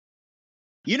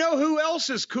You know who else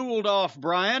has cooled off,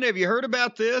 Brian? Have you heard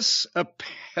about this?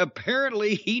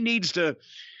 Apparently, he needs to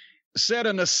set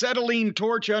an acetylene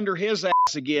torch under his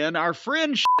ass again. Our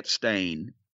friend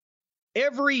Shitstain,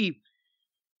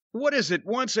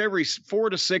 once every 4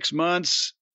 to 6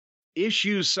 months,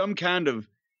 issues some kind of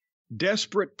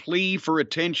desperate plea for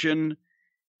attention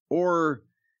or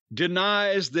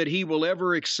denies that he will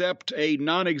ever accept a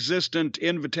non-existent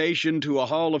invitation to a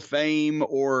Hall of Fame,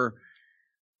 or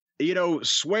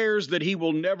swears that he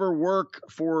will never work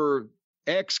for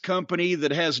X company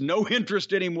that has no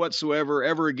interest in him whatsoever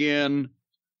ever again,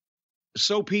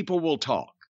 so people will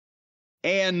talk.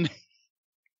 And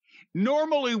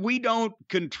normally we don't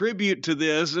contribute to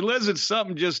this unless it's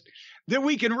something just that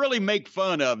we can really make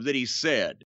fun of that he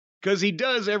said. Because he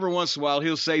does every once in a while,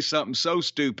 he'll say something so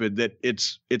stupid that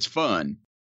it's fun.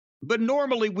 But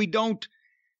normally we don't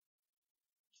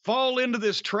fall into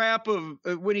this trap of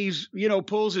when he's,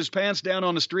 pulls his pants down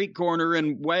on the street corner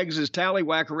and wags his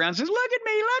tallywhack around and says, look at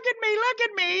me, look at me, look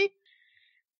at me.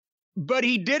 But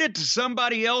he did it to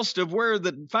somebody else to where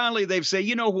finally they've said,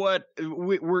 you know what,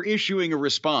 we're issuing a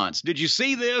response. Did you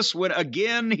see this when,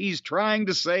 again, he's trying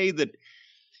to say that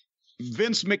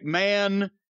Vince McMahon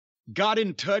got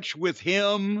in touch with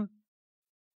him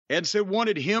and said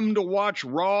wanted him to watch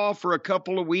Raw for a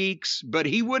couple of weeks, but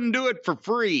he wouldn't do it for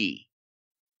free.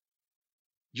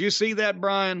 Did you see that,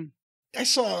 Brian? I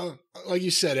saw, like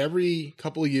you said, every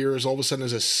couple of years, all of a sudden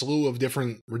there's a slew of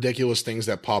different ridiculous things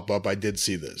that pop up. I did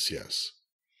see this, yes.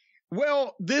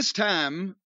 Well, this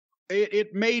time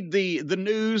it made the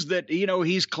news that,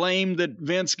 he's claimed that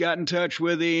Vince got in touch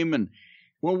with him and,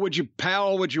 well, would you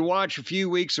watch a few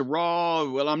weeks of Raw?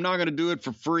 Well, I'm not going to do it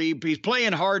for free. He's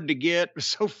playing hard to get.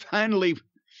 So finally,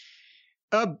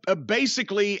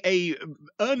 basically a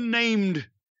unnamed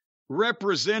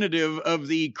representative of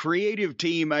the creative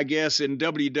team, I guess, in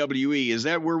WWE. Is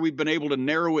that where we've been able to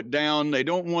narrow it down? They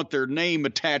don't want their name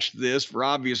attached to this for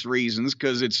obvious reasons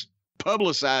because it's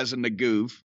publicizing the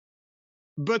goof.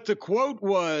 But the quote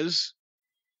was,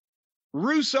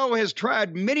 Russo has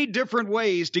tried many different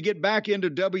ways to get back into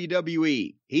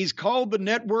WWE. He's called the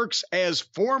networks as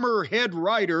former head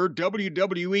writer,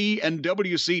 WWE and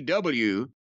WCW,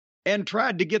 and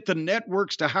tried to get the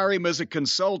networks to hire him as a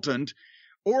consultant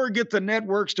or get the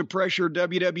networks to pressure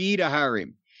WWE to hire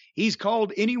him. He's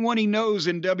called anyone he knows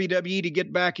in WWE to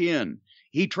get back in.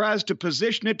 He tries to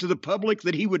position it to the public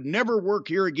that he would never work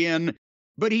here again,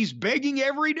 but he's begging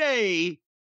every day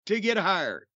to get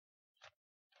hired.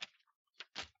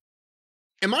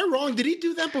 Am I wrong? Did he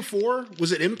do that before?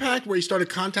 Was it Impact where he started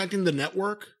contacting the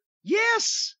network?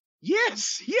 Yes.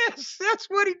 That's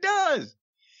what he does.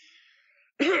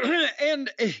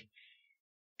 And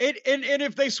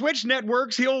if they switch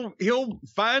networks, he'll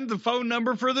find the phone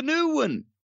number for the new one.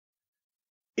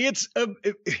 It's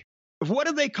what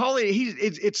do they call it?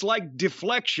 It's like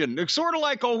deflection. It's sort of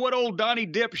like what old Donnie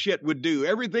Dipshit would do.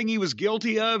 Everything he was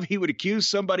guilty of, he would accuse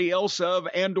somebody else of,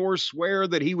 and or swear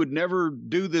that he would never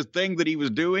do the thing that he was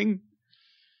doing.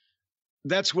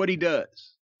 That's what he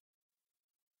does.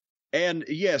 And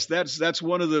yes, that's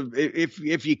one of the,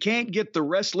 if you can't get the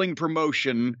wrestling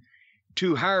promotion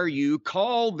to hire you,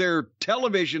 call their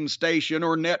television station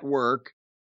or network,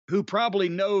 who probably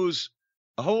knows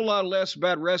a whole lot less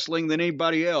about wrestling than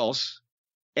anybody else,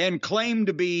 and claim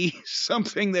to be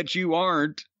something that you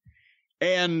aren't,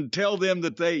 and tell them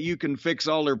that you can fix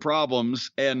all their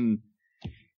problems, and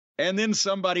then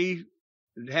somebody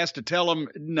has to tell them,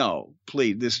 no,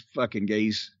 please, this fucking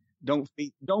guy's don't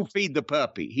feed the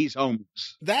puppy. He's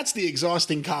homeless. That's the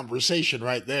exhausting conversation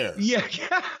right there. Yeah.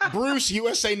 Bruce,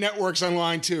 USA Network's on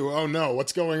line too. Oh no,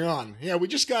 what's going on? Yeah, we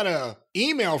just got a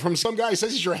email from some guy who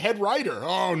says he's your head writer.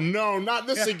 Oh no, not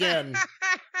this again.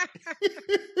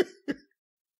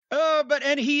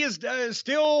 But he is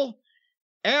still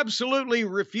absolutely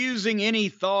refusing any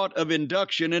thought of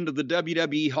induction into the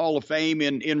WWE Hall of Fame.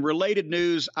 In related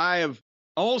news, I have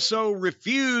also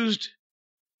refused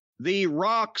The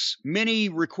Rock's many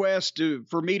requests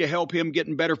for me to help him get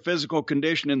in better physical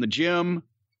condition in the gym.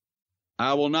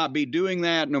 I will not be doing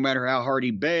that, no matter how hard he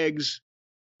begs.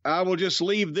 I will just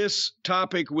leave this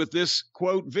topic with this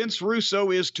quote. Vince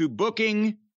Russo is to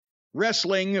booking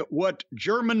wrestling what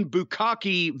German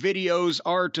bukkake videos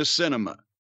are to cinema.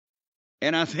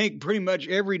 And I think pretty much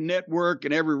every network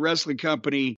and every wrestling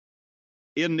company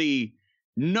in the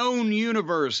known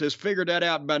universe has figured that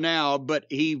out by now, but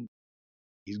he's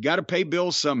got to pay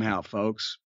bills somehow,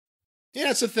 folks. Yeah,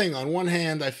 that's the thing. On one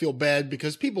hand, I feel bad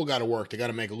because people got to work. They got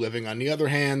to make a living. On the other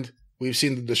hand, we've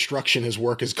seen the destruction his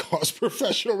work has caused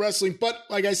professional wrestling. But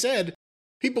like I said,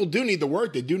 people do need the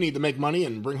work. They do need to make money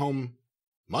and bring home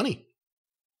money.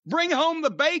 Bring home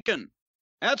the bacon.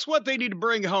 That's what they need to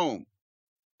bring home.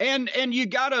 And you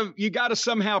gotta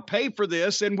somehow pay for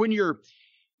this. And when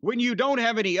you don't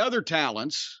have any other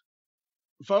talents,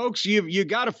 folks, you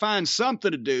gotta find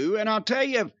something to do. And I'll tell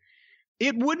you,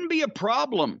 it wouldn't be a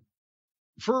problem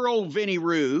for old Vinny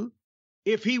Roo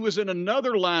if he was in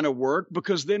another line of work,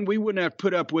 because then we wouldn't have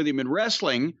put up with him in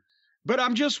wrestling. But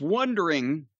I'm just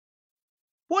wondering,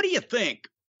 what do you think,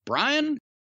 Brian?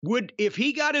 If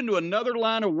he got into another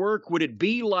line of work, would it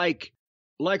be like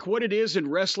what it is in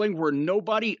wrestling, where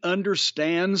nobody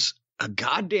understands a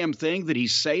goddamn thing that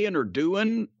he's saying or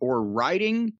doing or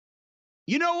writing?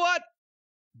 You know what?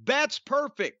 That's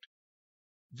perfect.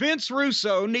 Vince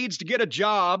Russo needs to get a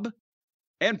job,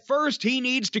 and first he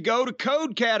needs to go to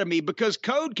Code Academy, because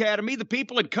Code Academy, the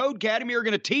people at Code Academy are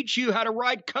going to teach you how to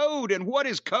write code. And what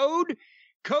is code?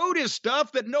 Code is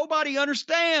stuff that nobody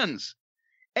understands.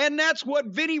 And that's what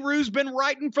Vinny Roo's been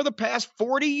writing for the past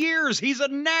 40 years. He's a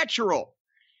natural.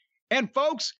 And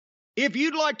folks, if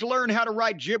you'd like to learn how to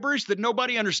write gibberish that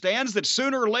nobody understands, that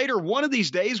sooner or later, one of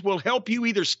these days will help you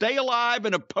either stay alive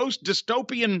in a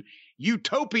post-dystopian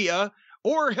utopia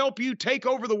or help you take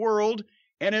over the world,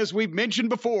 and as we've mentioned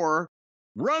before,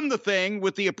 run the thing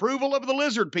with the approval of the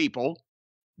lizard people,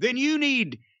 then you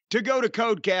need to go to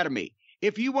Code Academy.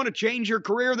 If you want to change your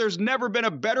career, there's never been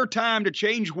a better time to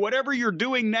change whatever you're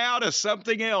doing now to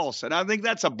something else. And I think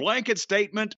that's a blanket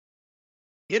statement.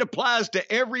 It applies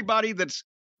to everybody that's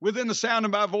within the sound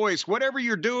of my voice. Whatever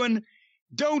you're doing,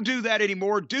 don't do that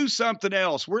anymore. Do something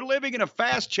else. We're living in a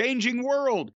fast-changing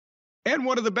world. And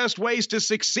one of the best ways to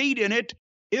succeed in it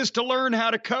is to learn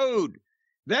how to code.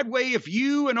 That way, if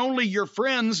you and only your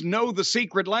friends know the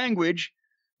secret language,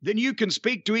 then you can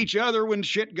speak to each other when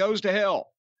shit goes to hell.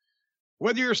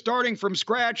 Whether you're starting from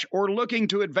scratch or looking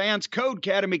to advance, Code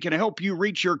Academy can help you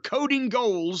reach your coding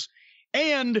goals.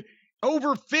 And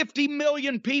over 50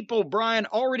 million people, Brian,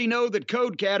 already know that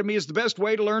Code Academy is the best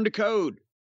way to learn to code.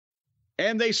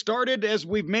 And they started, as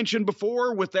we've mentioned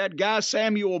before, with that guy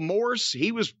Samuel Morse.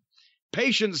 He was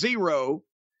patient zero.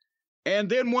 And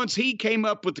then once he came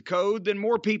up with the code, then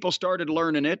more people started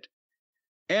learning it.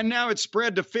 And now it's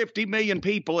spread to 50 million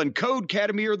people. And Code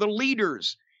Academy are the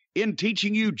leaders in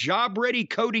teaching you job-ready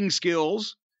coding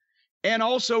skills. And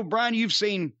also, Brian, you've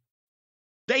seen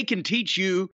they can teach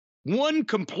you one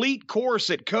complete course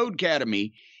at Code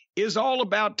Academy is all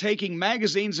about taking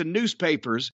magazines and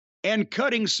newspapers and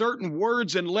cutting certain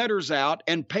words and letters out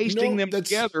and pasting them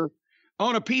together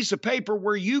on a piece of paper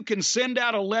where you can send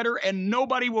out a letter and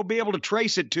nobody will be able to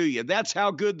trace it to you. That's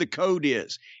how good the code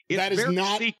is.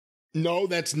 No,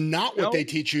 that's not what they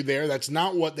teach you there. That's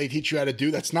not what they teach you how to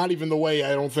do. That's not even the way,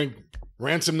 I don't think,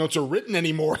 ransom notes are written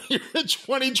anymore here in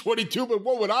 2022, but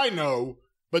what would I know?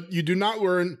 But you do not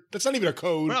learn. That's not even a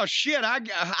code. Well, shit, I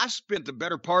spent the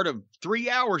better part of 3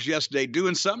 hours yesterday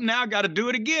doing something. Now I got to do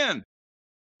it again.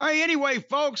 All right, anyway,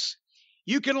 folks,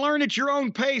 you can learn at your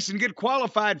own pace and get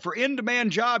qualified for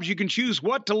in-demand jobs. You can choose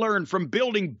what to learn, from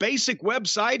building basic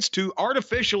websites to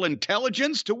artificial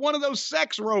intelligence to one of those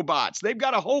sex robots. They've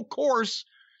got a whole course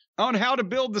on how to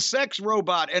build the sex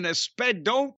robot. And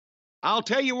I'll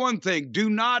tell you one thing, do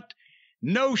not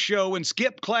no-show and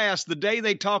skip class the day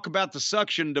they talk about the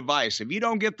suction device. If you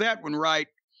don't get that one right,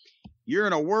 you're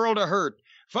in a world of hurt.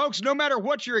 Folks, no matter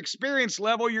what your experience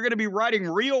level, you're going to be writing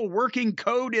real working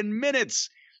code in minutes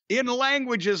in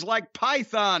languages like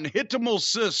Python,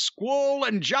 HTML, Squall,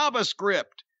 and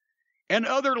JavaScript, and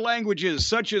other languages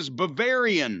such as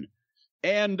Bavarian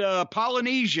and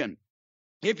Polynesian.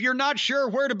 If you're not sure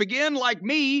where to begin, like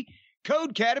me, Code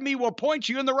Academy will point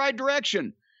you in the right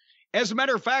direction. As a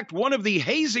matter of fact, one of the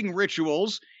hazing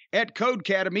rituals at Code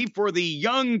Academy for the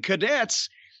young cadets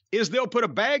is they'll put a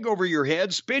bag over your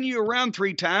head, spin you around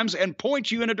 3 times, and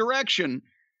point you in a direction.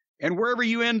 And wherever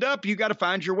you end up, you got to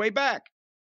find your way back.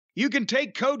 You can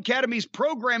take Code Academy's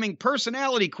programming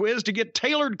personality quiz to get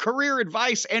tailored career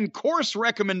advice and course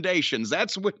recommendations.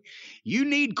 That's what you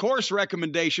need, course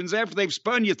recommendations. After they've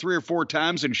spun you 3 or 4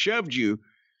 times and shoved you,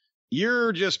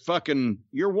 you're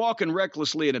walking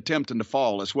recklessly and attempting to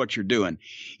fall is what you're doing.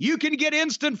 You can get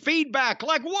instant feedback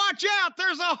like, watch out,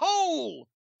 there's a hole.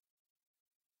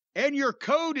 And your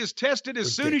code is tested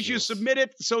as soon as you submit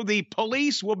it, so the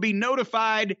police will be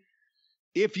notified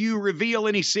if you reveal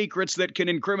any secrets that can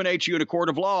incriminate you in a court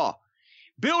of law.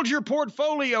 Build your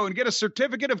portfolio and get a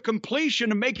certificate of completion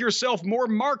to make yourself more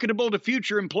marketable to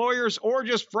future employers, or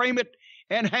just frame it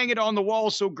and hang it on the wall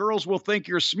so girls will think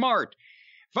you're smart.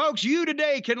 Folks, you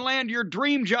today can land your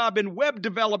dream job in web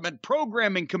development,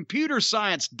 programming, computer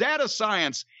science, data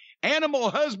science, animal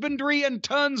husbandry, and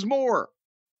tons more.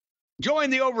 Join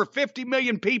the over 50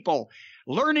 million people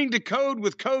learning to code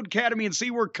with Codecademy and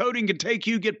see where coding can take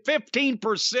you. Get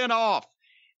 15% off.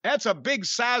 That's a big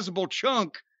sizable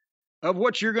chunk of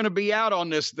what you're going to be out on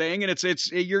this thing.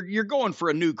 And you're going for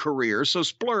a new career. So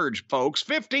splurge, folks.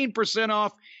 15%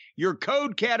 off your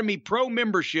Codecademy Pro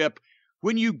membership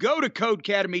when you go to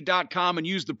codecademy.com and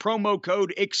use the promo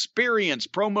code EXPERIENCE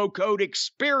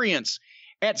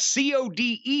at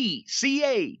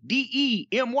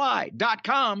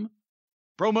CODECADEMY.com.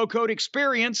 Promo code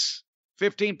EXPERIENCE,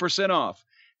 15% off.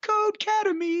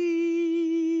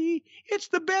 Codecademy, it's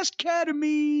the best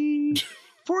academy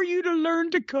for you to learn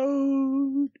to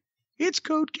code. It's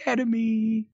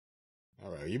Codecademy. All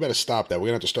right, you better stop that. We're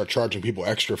going to have to start charging people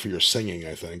extra for your singing,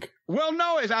 I think. Well,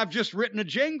 no, I've just written a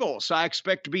jingle, so I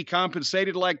expect to be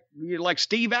compensated like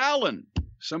Steve Allen,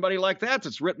 somebody like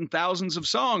that's written thousands of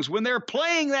songs. When they're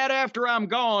playing that after I'm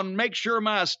gone, make sure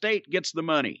my estate gets the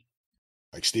money.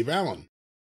 Like Steve Allen.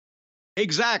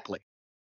 Exactly.